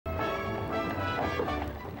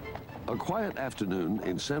A quiet afternoon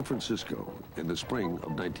in San Francisco in the spring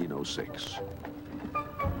of 1906.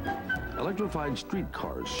 Electrified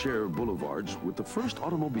streetcars share boulevards with the first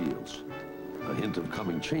automobiles, a hint of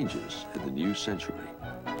coming changes in the new century.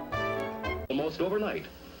 Almost overnight,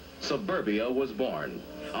 suburbia was born.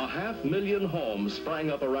 500,000 homes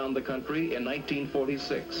sprang up around the country in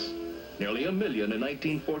 1946. Nearly 1 million in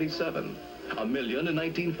 1947. 1 million in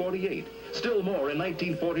 1948. Still more in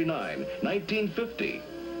 1949, 1950.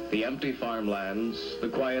 The empty farmlands, the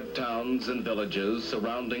quiet towns and villages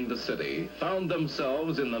surrounding the city found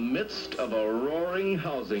themselves in the midst of a roaring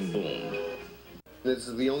housing boom. This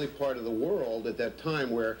is the only part of the world at that time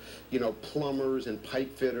where, you know, plumbers and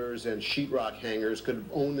pipe fitters and sheetrock hangers could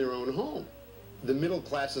own their own home. The middle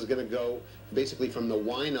class is going to go basically from the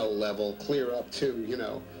wino level clear up to, you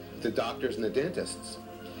know, the doctors and the dentists.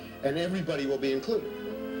 And everybody will be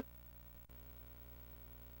included.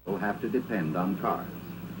 Will have to depend on cars.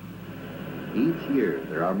 Each year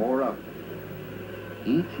there are more of them.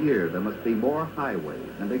 Each year there must be more highways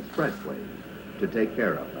and expressways to take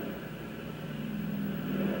care of them.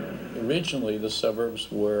 Originally, the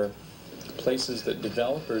suburbs were places that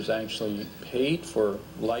developers actually paid for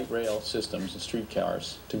light rail systems and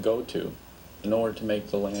streetcars to go to in order to make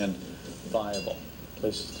the land viable,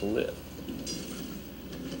 places to live.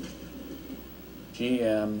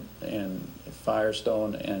 GM and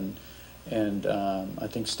Firestone and I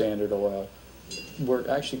think Standard Oil were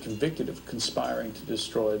actually convicted of conspiring to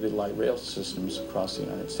destroy the light rail systems across the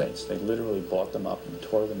United States. They literally bought them up and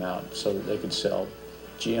tore them out so that they could sell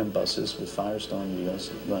GM buses with Firestone wheels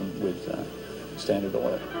run with Standard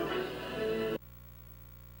Oil.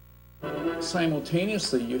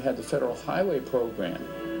 Simultaneously, you had the Federal Highway Program.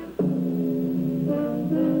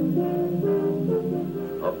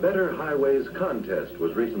 A Better Highways contest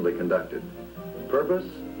was recently conducted. Purpose?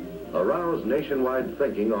 Arouse nationwide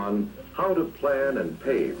thinking on how to plan and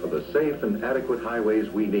pay for the safe and adequate highways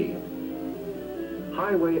we need.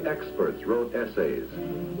 Highway experts wrote essays.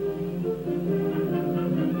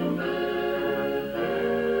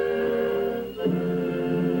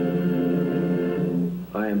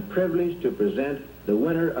 I am privileged to present the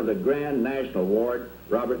winner of the Grand National Award,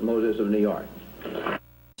 Robert Moses of New York.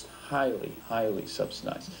 Highly, highly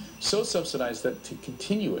subsidized. So subsidized that to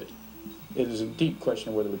continue it, it is a deep question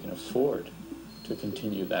of whether we can afford to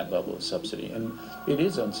continue that level of subsidy, and it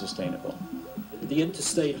is unsustainable. The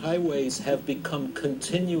interstate highways have become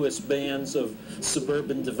continuous bands of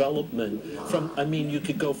suburban development. You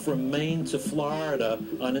could go from Maine to Florida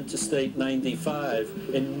on Interstate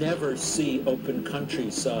 95 and never see open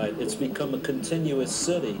countryside. It's become a continuous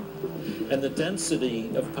city. And the density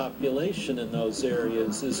of population in those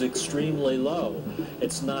areas is extremely low.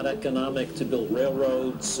 It's not economic to build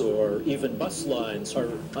railroads, or even bus lines are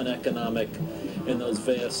uneconomic in those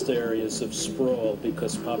vast areas of sprawl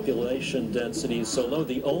because population density is so low.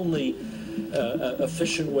 The only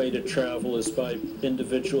efficient way to travel is by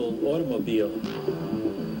individual automobile.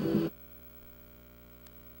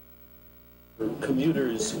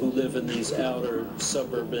 Commuters who live in these outer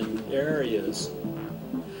suburban areas,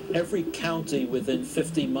 every county within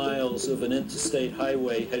 50 miles of an interstate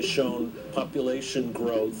highway has shown population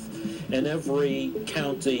growth, and every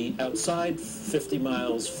county outside 50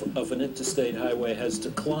 miles of an interstate highway has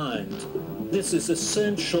declined. This is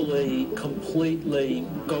essentially completely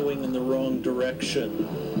going in the wrong direction.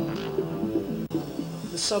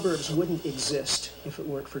 The suburbs wouldn't exist if it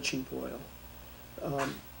weren't for cheap oil.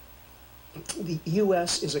 The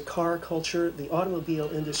U.S. is a car culture. The automobile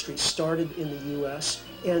industry started in the U.S.,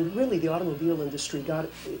 and really the automobile industry got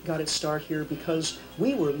its start here because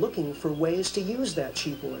we were looking for ways to use that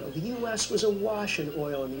cheap oil. The U.S. was awash in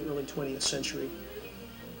oil in the early 20th century.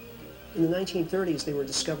 In the 1930s, they were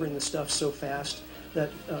discovering the stuff so fast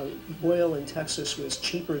that oil in Texas was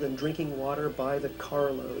cheaper than drinking water by the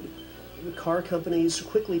carload. The car companies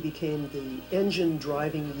quickly became the engine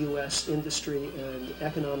driving U.S. industry and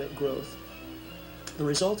economic growth. The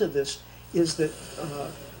result of this is that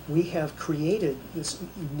we have created this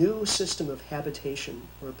new system of habitation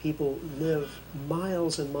where people live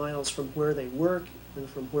miles and miles from where they work and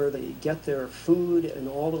from where they get their food and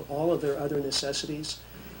all of their other necessities,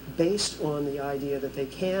 based on the idea that they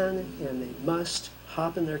can and they must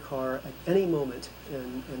hop in their car at any moment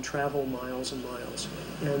and travel miles and miles.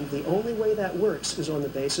 And the only way that works is on the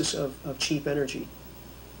basis of cheap energy.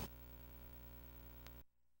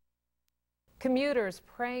 Commuters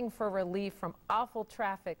praying for relief from awful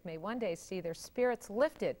traffic may one day see their spirits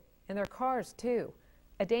lifted in their cars too.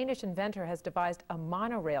 a Danish inventor has devised a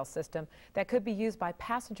monorail system that could be used by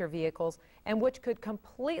passenger vehicles and which could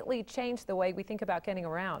completely change the way we think about getting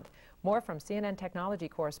around. More from CNN technology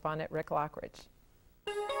correspondent Rick Lockridge.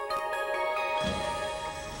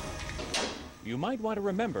 You might want to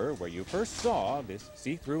remember where you first saw this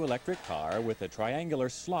see-through electric car with a triangular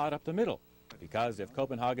slot up the middle. Because if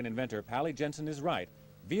Copenhagen inventor Palle Jensen is right,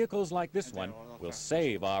 vehicles like this one will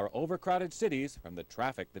save our overcrowded cities from the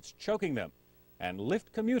traffic that's choking them and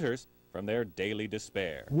lift commuters from their daily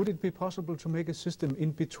despair. Would it be possible to make a system in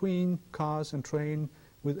between cars and train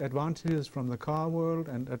with advantages from the car world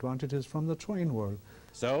and advantages from the train world?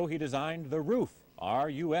 So he designed the RUF,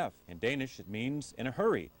 R-U-F. In Danish, it means in a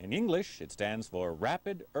hurry. In English, it stands for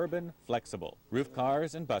Rapid Urban Flexible. RUF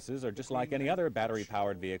cars and buses are just like any other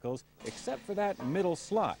battery-powered vehicles, except for that middle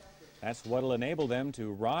slot. That's what'll enable them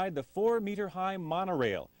to ride the 4-meter-high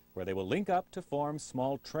monorail, where they will link up to form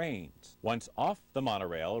small trains. Once off the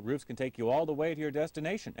monorail, RUFs can take you all the way to your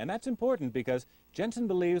destination. And that's important because Jensen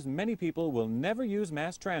believes many people will never use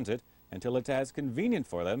mass transit until it's as convenient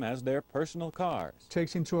for them as their personal cars.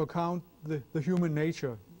 Takes into account the human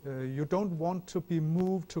nature. You don't want to be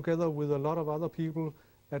moved together with a lot of other people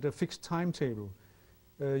at a fixed timetable.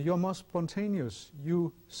 You're more spontaneous.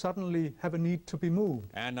 You suddenly have a need to be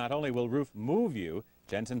moved. And not only will RUF move you,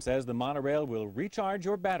 Jensen says the monorail will recharge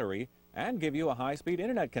your battery and give you a high-speed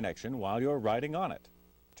internet connection while you're riding on it.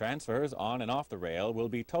 Transfers on and off the rail will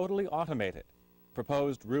be totally automated.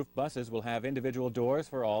 Proposed RUF buses will have individual doors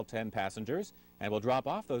for all 10 passengers and will drop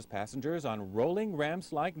off those passengers on rolling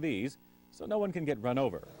ramps like these so no one can get run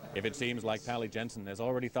over. If it seems like Palle Jensen has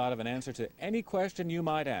already thought of an answer to any question you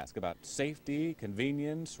might ask about safety,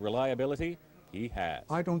 convenience, reliability, he has.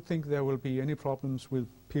 I don't think there will be any problems with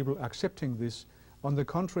people accepting this. On the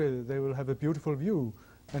contrary, they will have a beautiful view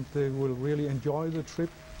and they will really enjoy the trip.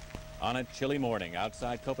 On a chilly morning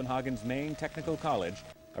outside Copenhagen's main technical college,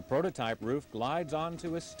 a prototype RUF glides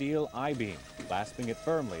onto a steel I-beam, clasping it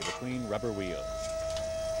firmly between rubber wheels.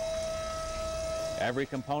 Every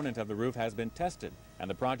component of the RUF has been tested, and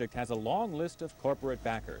the project has a long list of corporate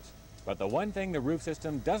backers. But the one thing the RUF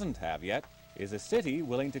system doesn't have yet is a city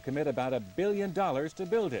willing to commit about $1 billion to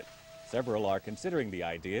build it. Several are considering the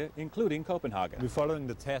idea, including Copenhagen. We're following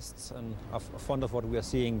the tests and are fond of what we are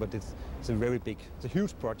seeing, but it's a very big, it's a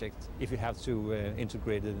huge project if you have to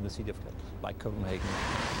integrate it in a city like Copenhagen.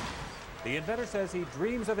 The inventor says he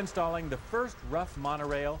dreams of installing the first rough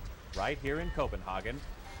monorail right here in Copenhagen,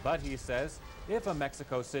 but he says if a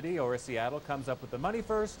Mexico City or a Seattle comes up with the money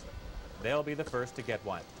first, they'll be the first to get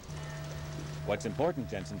one. What's important,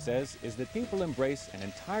 Jensen says, is that people embrace an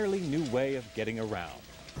entirely new way of getting around.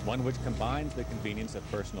 One which combines the convenience of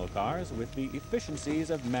personal cars with the efficiencies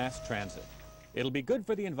of mass transit. It'll be good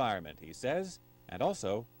for the environment, he says, and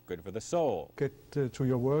also good for the soul. Get to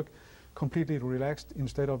your work completely relaxed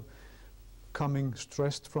instead of coming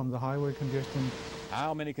stressed from the highway congestion.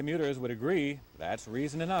 How many commuters would agree that's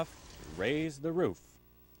reason enough to raise the roof?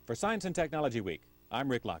 For Science and Technology Week, I'm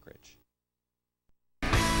Rick Lockridge.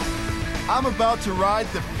 I'm about to ride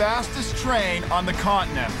the fastest train on the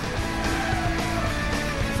continent.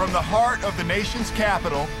 From the heart of the nation's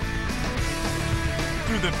capital,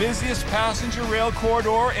 through the busiest passenger rail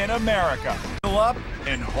corridor in America. Buckle up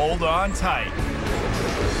and hold on tight.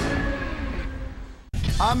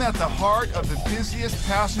 I'm at the heart of the busiest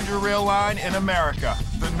passenger rail line in America,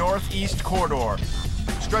 the Northeast Corridor,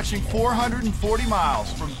 stretching 440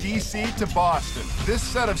 miles from DC to Boston. This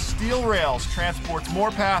set of steel rails transports more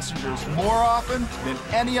passengers more often than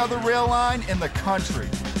any other rail line in the country.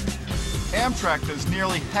 Amtrak does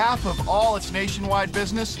nearly half of all its nationwide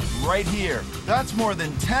business right here. That's more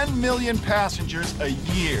than 10 million passengers a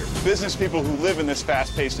year. Business people who live in this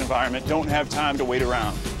fast-paced environment don't have time to wait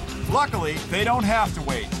around. Luckily, they don't have to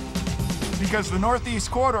wait, because the Northeast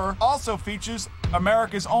Corridor also features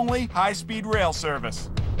America's only high-speed rail service.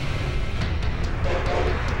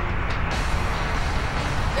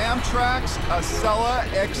 Amtrak's Acela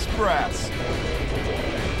Express.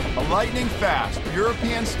 A lightning-fast,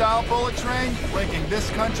 European-style bullet train linking this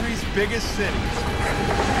country's biggest cities.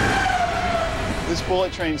 This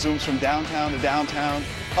bullet train zooms from downtown to downtown,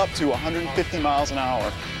 up to 150 miles an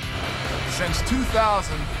hour. Since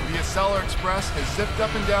 2000, the Acela Express has zipped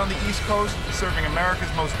up and down the East Coast, serving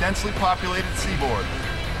America's most densely populated seaboard.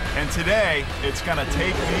 And today, it's gonna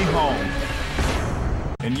take me home.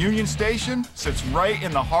 And Union Station sits right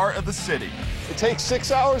in the heart of the city. It takes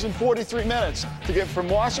 6 hours and 43 minutes to get from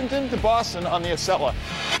Washington to Boston on the Acela.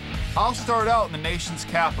 I'll start out in the nation's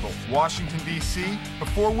capital, Washington, D.C.,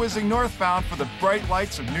 before whizzing northbound for the bright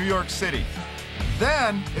lights of New York City.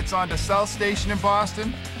 Then, it's on to South Station in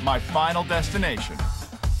Boston, my final destination.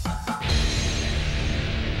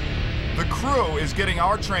 The crew is getting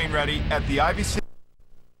our train ready at the IBC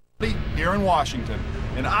here in Washington,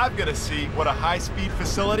 and I've got to see what a high-speed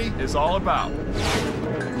facility is all about.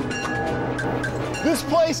 This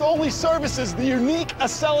place only services the unique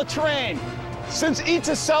Acela train. Since each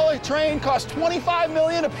Acela train costs $25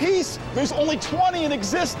 million apiece, there's only 20 in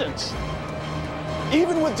existence.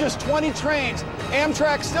 Even with just 20 trains,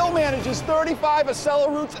 Amtrak still manages 35 Acela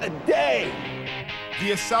routes a day.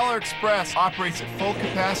 The Acela Express operates at full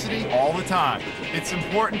capacity all the time. It's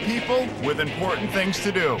important people with important things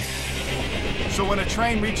to do. So when a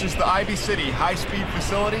train reaches the Ivy City high-speed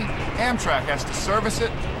facility, Amtrak has to service it,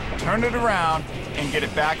 turn it around, and get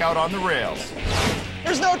it back out on the rails.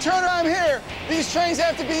 There's no turnaround here. These trains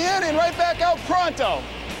have to be in and right back out pronto.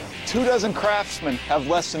 24 craftsmen have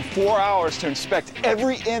less than 4 hours to inspect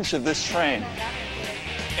every inch of this train.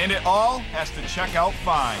 And it all has to check out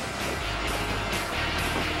fine.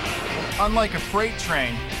 Unlike a freight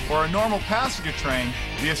train or a normal passenger train,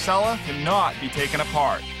 the Acela cannot be taken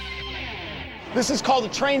apart. This is called a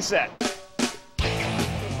train set.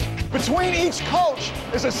 Between each coach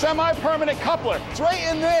is a semi-permanent coupler. It's right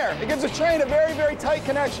in there. It gives the train a very, very tight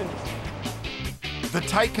connection. The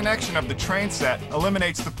tight connection of the train set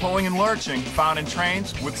eliminates the pulling and lurching found in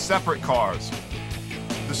trains with separate cars.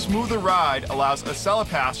 The smoother ride allows Acela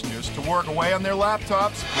passengers to work away on their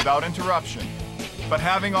laptops without interruption. But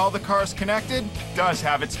having all the cars connected does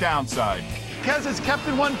have its downside. Because it's kept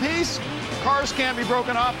in one piece, cars can't be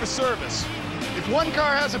broken off for service. If one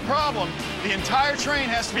car has a problem, the entire train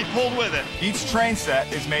has to be pulled with it. Each train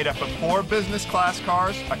set is made up of 4 business class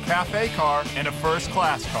cars, a cafe car, and a first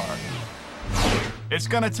class car. It's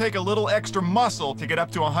gonna take a little extra muscle to get up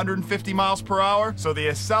to 150 miles per hour, so the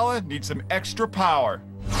Acela needs some extra power.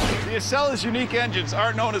 The Acela's unique engines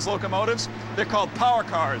aren't known as locomotives, they're called power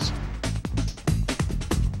cars.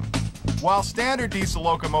 While standard diesel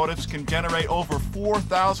locomotives can generate over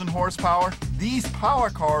 4,000 horsepower, these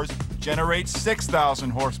power cars generate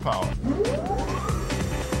 6,000 horsepower.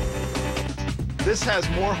 This has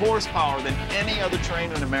more horsepower than any other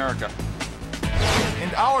train in America.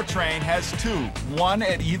 And our train has 2, one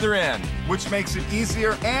at either end, which makes it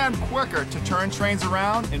easier and quicker to turn trains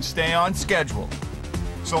around and stay on schedule.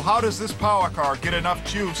 So how does this power car get enough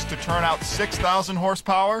juice to turn out 6,000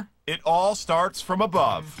 horsepower? It all starts from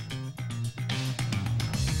above.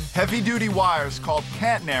 Heavy-duty wires called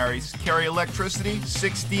catenaries carry electricity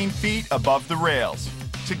 16 feet above the rails.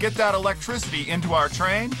 To get that electricity into our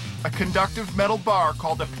train, a conductive metal bar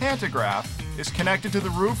called a pantograph is connected to the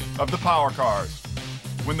roof of the power cars.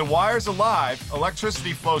 When the wire's alive,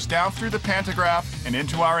 electricity flows down through the pantograph and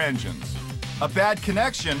into our engines. A bad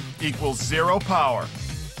connection equals 0 power.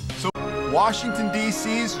 So Washington,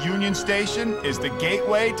 D.C.'s Union Station is the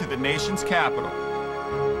gateway to the nation's capital.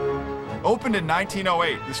 Opened in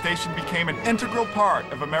 1908, the station became an integral part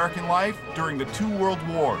of American life during the 2 world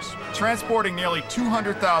wars, transporting nearly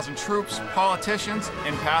 200,000 troops, politicians,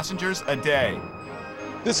 and passengers a day.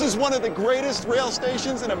 This is one of the greatest rail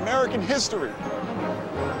stations in American history.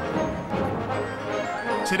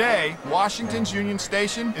 Today, Washington's Union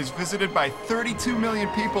Station is visited by 32 million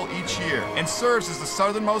people each year and serves as the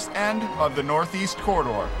southernmost end of the Northeast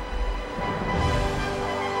Corridor.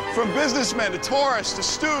 From businessmen to tourists to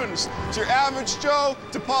students to your average Joe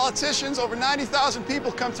to politicians, over 90,000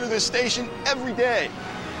 people come through this station every day.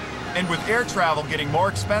 And with air travel getting more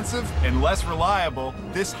expensive and less reliable,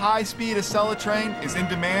 this high-speed Acela train is in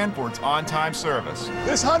demand for its on-time service.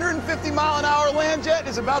 This 150-mile-an-hour land jet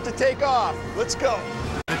is about to take off. Let's go.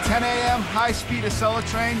 The 10 a.m. high-speed Acela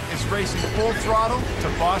train is racing full throttle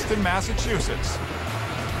to Boston, Massachusetts.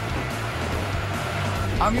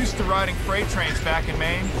 I'm used to riding freight trains back in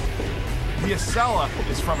Maine. The Acela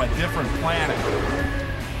is from a different planet.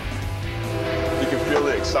 You can feel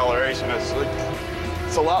the acceleration.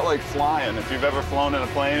 It's a lot like flying. If you've ever flown in a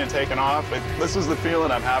plane and taken off, this is the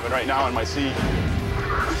feeling I'm having right now in my seat.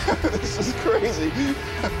 This is crazy.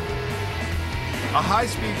 A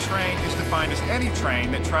high-speed train is defined as any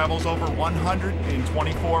train that travels over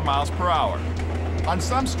 124 miles per hour. On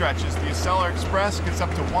some stretches, the Acela Express gets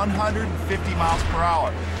up to 150 miles per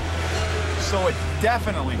hour. So it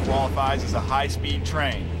definitely qualifies as a high-speed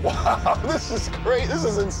train. Wow, this is great. This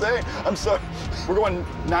is insane. I'm sorry. We're going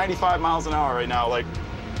 95 miles an hour right now, like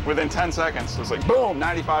within 10 seconds. It's like, boom,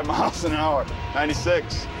 95 miles an hour,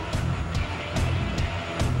 96.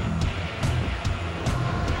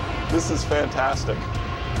 This is fantastic.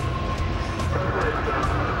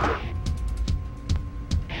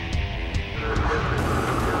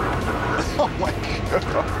 Oh my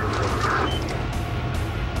God.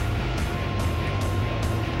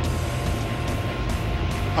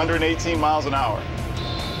 $118 miles an hour.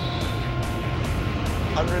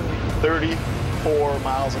 134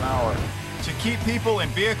 miles an hour. To keep people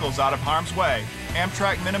and vehicles out of harm's way,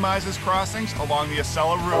 Amtrak minimizes crossings along the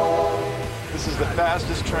Acela route. This is the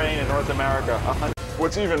fastest train in North America.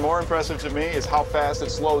 What's even more impressive to me is how fast it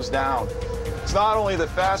slows down. It's not only the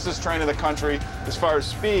fastest train in the country as far as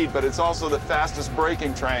speed, but it's also the fastest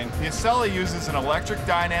braking train. The Acela uses an electric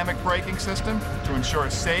dynamic braking system to ensure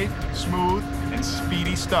a safe, smooth, and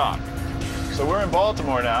speedy stop. So we're in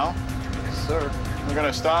Baltimore now. Yes, sir. We're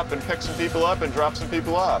going to stop and pick some people up and drop some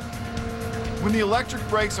people off. When the electric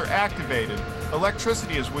brakes are activated,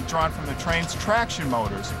 electricity is withdrawn from the train's traction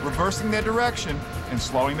motors, reversing their direction and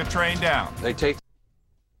slowing the train down. They take.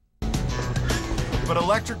 But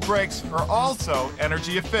electric brakes are also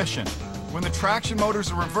energy efficient. When the traction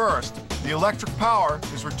motors are reversed, the electric power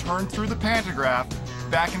is returned through the pantograph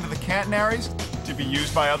back into the catenaries to be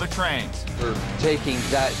used by other trains. We're taking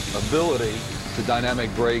that ability to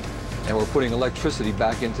dynamic brake and we're putting electricity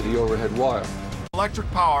back into the overhead wire. Electric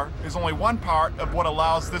power is only one part of what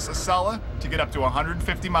allows this Acela to get up to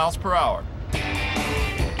 150 miles per hour.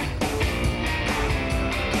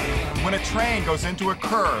 When a train goes into a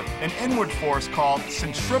curve, an inward force called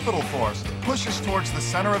centripetal force pushes towards the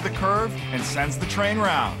center of the curve and sends the train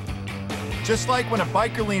round. Just like when a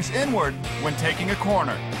biker leans inward when taking a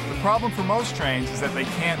corner. The problem for most trains is that they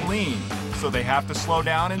can't lean, so they have to slow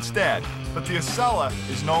down instead. But the Acela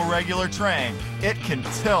is no regular train. It can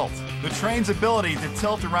tilt. The train's ability to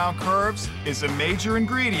tilt around curves is a major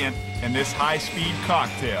ingredient in this high-speed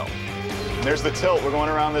cocktail. And there's the tilt. We're going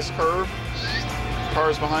around this curve.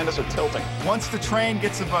 Cars behind us are tilting. Once the train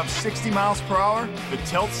gets above 60 miles per hour, the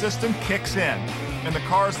tilt system kicks in, and the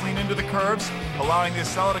cars lean into the curves, allowing the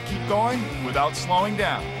Acela to keep going without slowing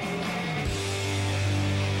down.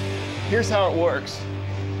 Here's how it works.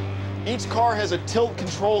 Each car has a tilt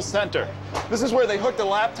control center. This is where they hook the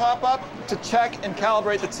laptop up to check and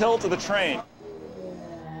calibrate the tilt of the train.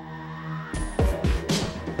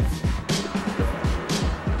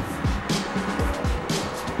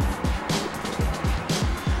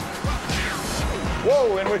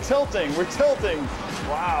 Whoa, and we're tilting,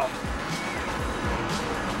 Wow.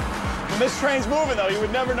 When this train's moving though, you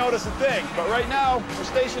would never notice a thing. But right now, we're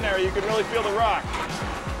stationary, you can really feel the rock.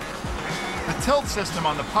 The tilt system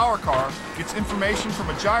on the power car gets information from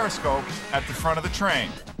a gyroscope at the front of the train.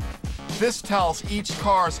 This tells each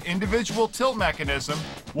car's individual tilt mechanism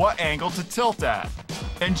what angle to tilt at.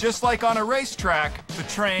 And just like on a racetrack, the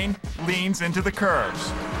train leans into the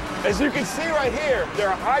curves. As you can see right here, there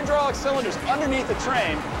are hydraulic cylinders underneath the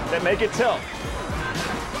train that make it tilt.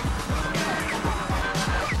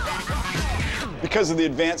 Because of the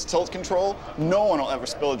advanced tilt control, no one will ever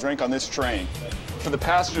spill a drink on this train. For the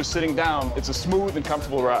passengers sitting down, it's a smooth and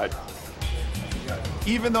comfortable ride.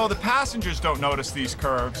 Even though the passengers don't notice these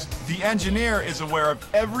curves, the engineer is aware of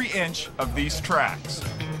every inch of these tracks.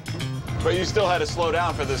 But you still had to slow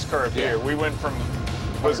down for this curve here. We went from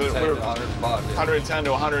 110 to 105, 110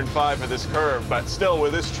 to 105 for this curve, but still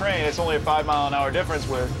with this train, it's only a 5-mile-an-hour difference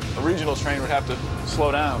where a regional train would have to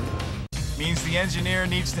slow down. Means the engineer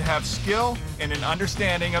needs to have skill and an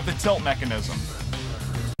understanding of the tilt mechanism.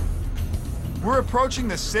 We're approaching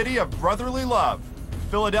the city of brotherly love,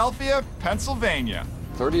 Philadelphia, Pennsylvania.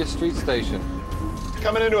 30th Street Station.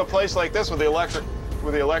 Coming into a place like this with the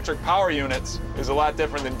electric power units is a lot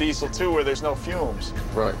different than diesel too, where there's no fumes.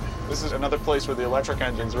 Right. This is another place where the electric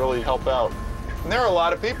engines really help out. And there are a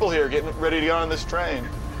lot of people here getting ready to get on this train.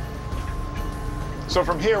 So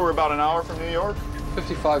from here, we're about an hour from New York?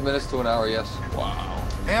 55 minutes to an hour, yes. Wow.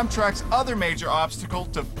 Amtrak's other major obstacle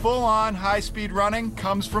to full-on high-speed running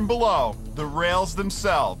comes from below, the rails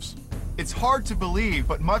themselves. It's hard to believe,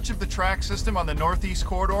 but much of the track system on the Northeast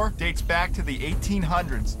Corridor dates back to the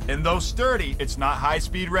 1800s. And though sturdy, it's not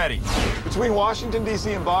high-speed ready. Between Washington,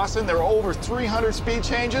 D.C. and Boston, there are over 300 speed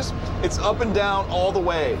changes. It's up and down all the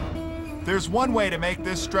way. There's one way to make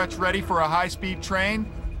this stretch ready for a high-speed train: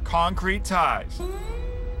 concrete ties.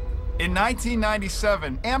 In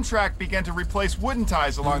 1997, Amtrak began to replace wooden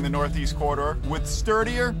ties along the Northeast Corridor with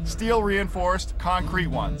sturdier, steel-reinforced concrete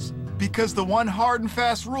ones. Because the one hard and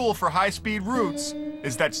fast rule for high-speed routes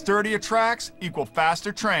is that sturdier tracks equal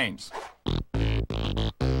faster trains.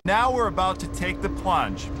 Now we're about to take the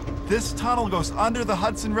plunge. This tunnel goes under the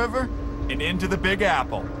Hudson River and into the Big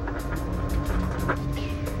Apple.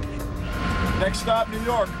 Next stop, New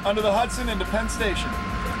York, under the Hudson into Penn Station.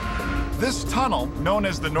 This tunnel, known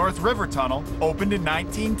as the North River Tunnel, opened in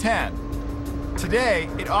 1910. Today,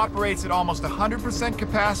 it operates at almost 100%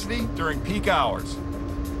 capacity during peak hours.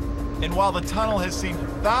 And while the tunnel has seen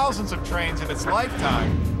thousands of trains in its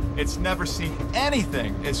lifetime, it's never seen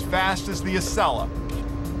anything as fast as the Acela.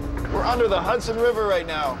 We're under the Hudson River right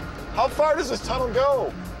now. How far does this tunnel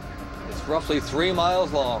go? It's roughly 3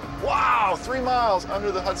 miles long. Wow, 3 miles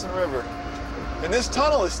under the Hudson River. And this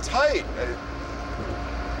tunnel is tight.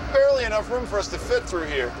 Barely enough room for us to fit through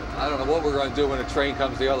here. I don't know what we're going to do when a train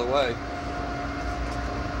comes the other way.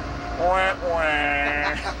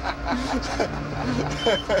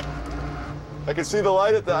 I can see the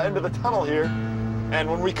light at the end of the tunnel here. And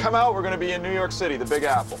when we come out, we're going to be in New York City, the Big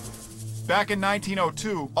Apple. Back in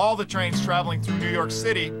 1902, all the trains traveling through New York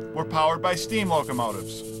City were powered by steam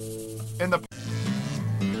locomotives.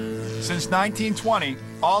 Since 1920,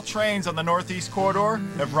 all trains on the Northeast Corridor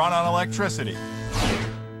have run on electricity.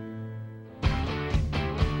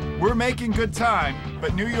 We're making good time,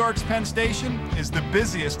 but New York's Penn Station is the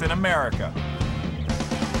busiest in America.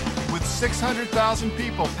 With 600,000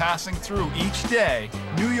 people passing through each day,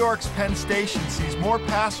 New York's Penn Station sees more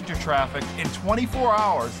passenger traffic in 24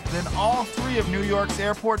 hours than all 3 of New York's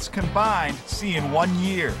airports combined see in 1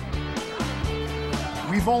 year.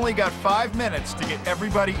 We've only got 5 minutes to get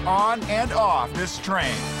everybody on and off this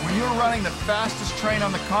train. When you're running the fastest train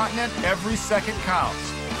on the continent, every second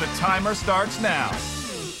counts. The timer starts now.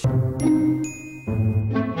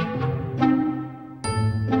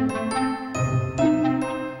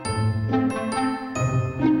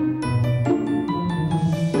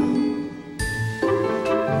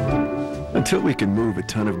 Until we can move a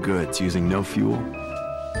ton of goods using no fuel,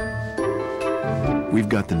 we've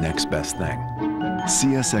got the next best thing.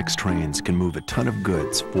 CSX trains can move a ton of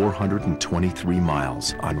goods 423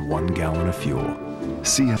 miles on 1 gallon of fuel.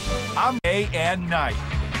 I'm day and night.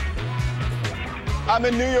 I'm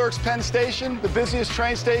in New York's Penn Station, the busiest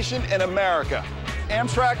train station in America.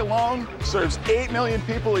 Amtrak alone serves 8 million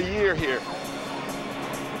people a year here.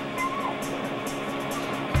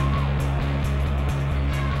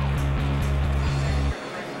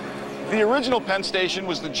 The original Penn Station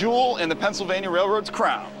was the jewel in the Pennsylvania Railroad's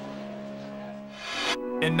crown.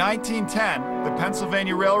 In 1910, the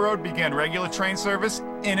Pennsylvania Railroad began regular train service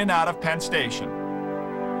in and out of Penn Station.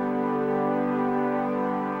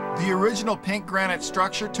 The original pink granite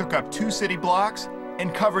structure took up 2 city blocks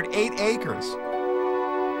and covered 8 acres.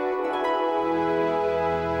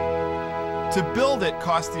 To build it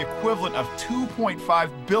cost the equivalent of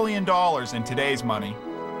 $2.5 billion in today's money.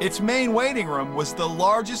 Its main waiting room was the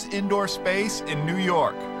largest indoor space in New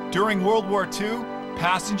York. During World War II,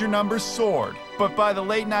 passenger numbers soared, but by the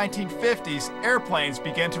late 1950s, airplanes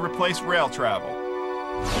began to replace rail travel.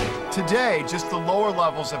 Today, just the lower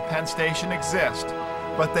levels of Penn Station exist,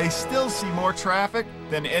 but they still see more traffic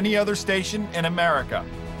than any other station in America.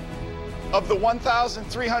 Of the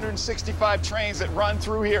 1,365 trains that run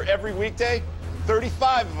through here every weekday,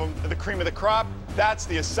 35 of them are the cream of the crop. That's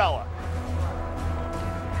the Acela.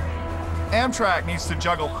 Amtrak needs to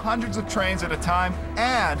juggle hundreds of trains at a time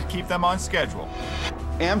and keep them on schedule.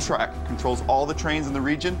 Amtrak controls all the trains in the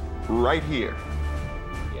region right here.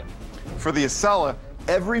 For the Acela,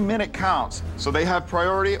 every minute counts, so they have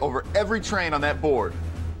priority over every train on that board.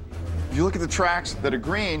 If you look at the tracks that are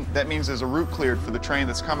green, that means there's a route cleared for the train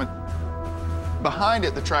that's coming. Behind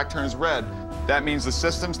it, the track turns red. That means the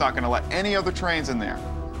system's not going to let any other trains in there.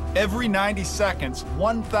 Every 90 seconds,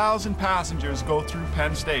 1,000 passengers go through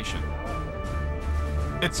Penn Station.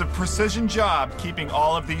 It's a precision job keeping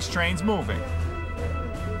all of these trains moving.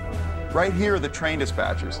 Right here are the train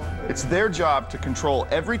dispatchers. It's their job to control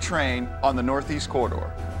every train on the Northeast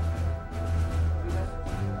Corridor.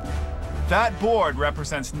 That board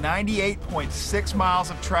represents 98.6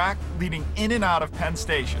 miles of track leading in and out of Penn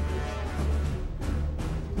Station.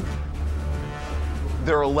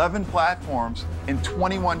 There are 11 platforms and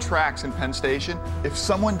 21 tracks in Penn Station. If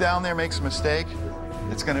someone down there makes a mistake,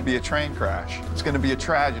 it's going to be a train crash. It's going to be a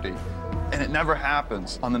tragedy. And it never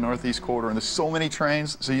happens on the Northeast Corridor. And there's so many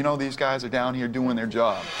trains, so you know these guys are down here doing their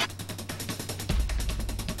job.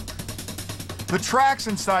 The tracks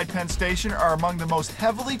inside Penn Station are among the most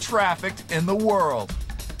heavily trafficked in the world.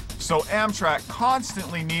 So Amtrak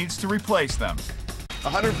constantly needs to replace them.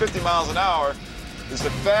 150 miles an hour is the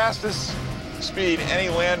fastest speed any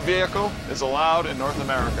land vehicle is allowed in North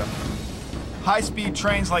America. High-speed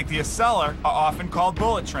trains like the Acela are often called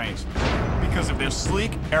bullet trains because of their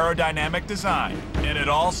sleek aerodynamic design, and it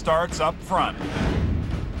all starts up front.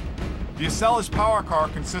 The Acela's power car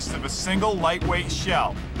consists of a single lightweight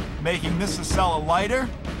shell, making this Acela lighter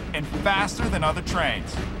and faster than other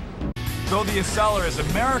trains. Though the Acela is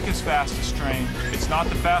America's fastest train, it's not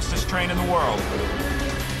the fastest train in the world.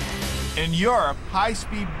 In Europe,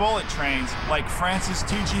 high-speed bullet trains like France's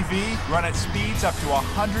TGV run at speeds up to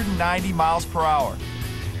 190 miles per hour.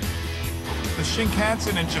 The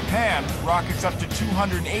Shinkansen in Japan rockets up to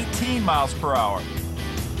 218 miles per hour.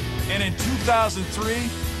 And in 2003,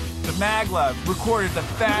 the maglev recorded the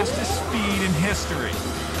fastest speed in history,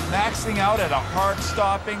 maxing out at a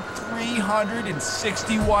heart-stopping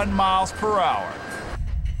 361 miles per hour.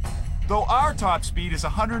 Though our top speed is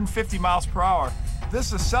 150 miles per hour,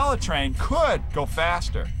 this Acela train could go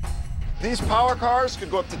faster. These power cars could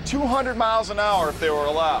go up to 200 miles an hour if they were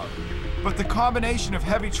allowed. But the combination of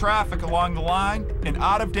heavy traffic along the line and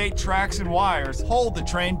out-of-date tracks and wires hold the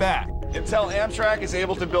train back. Until Amtrak is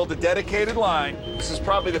able to build a dedicated line, this is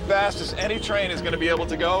probably the fastest any train is going to be able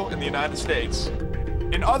to go in the United States.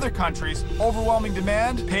 In other countries, overwhelming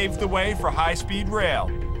demand paved the way for high-speed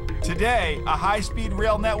rail. Today, a high-speed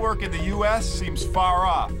rail network in the U.S. seems far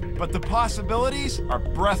off, but the possibilities are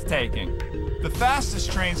breathtaking. The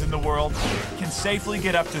fastest trains in the world can safely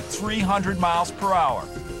get up to 300 miles per hour.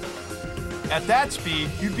 At that speed,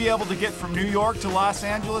 you'd be able to get from New York to Los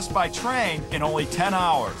Angeles by train in only 10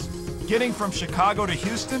 hours. Getting from Chicago to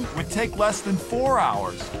Houston would take less than 4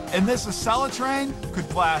 hours. And this Acela train could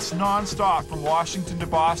blast non-stop from Washington to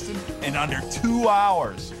Boston in under 2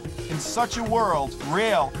 hours. In such a world,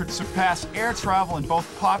 rail could surpass air travel in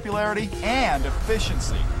both popularity and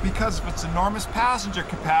efficiency because of its enormous passenger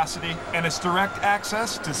capacity and its direct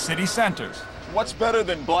access to city centers. What's better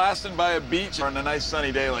than blasting by a beach on a nice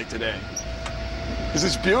sunny day like today? This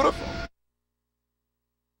is beautiful.